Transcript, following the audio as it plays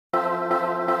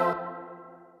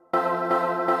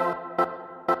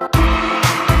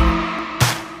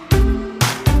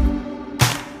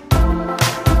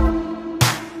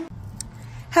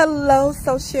Hello,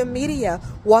 social media.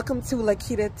 Welcome to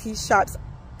Lakitatsharpe's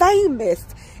famous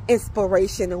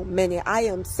inspirational minute. I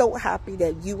am so happy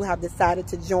that you have decided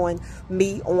to join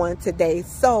me on today.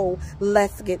 So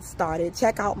let's get started.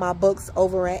 Check out my books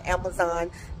over at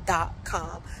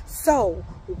Amazon.com. So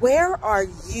where are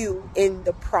you in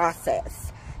the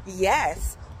process?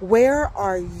 Yes, where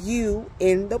are you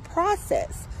in the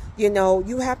process? You know,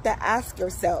 you have to ask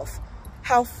yourself,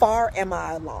 how far am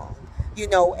I along? You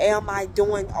know, am I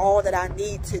doing all that I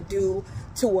need to do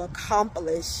to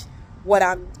accomplish what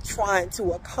I'm trying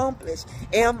to accomplish?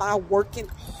 Am I working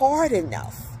hard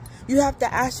enough? You have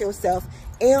to ask yourself,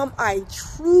 am I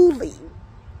truly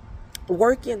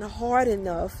working hard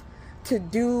enough to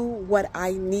do what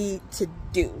I need to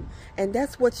do? And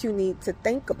that's what you need to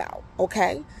think about,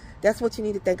 okay? That's what you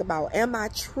need to think about. Am I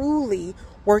truly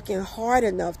working hard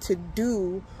enough to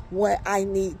do what I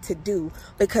need to do?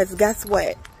 Because guess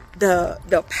what?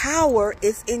 The power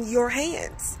is in your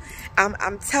hands.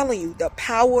 I'm telling you, the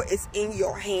power is in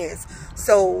your hands.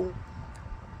 So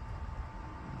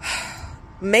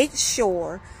make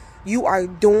sure you are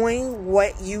doing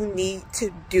what you need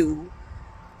to do,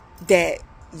 that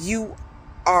you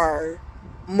are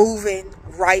moving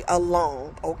right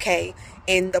along, okay,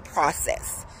 in the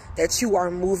process. That you are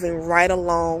moving right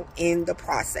along in the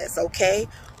process, okay?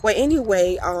 Well,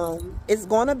 anyway, it's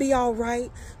gonna be all right.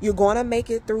 You're gonna make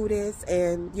it through this,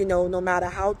 and you know, no matter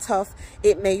how tough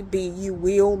it may be, you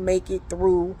will make it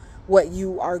through what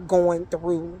you are going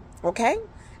through, okay?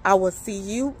 I will see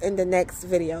you in the next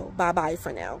video. Bye bye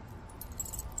for now.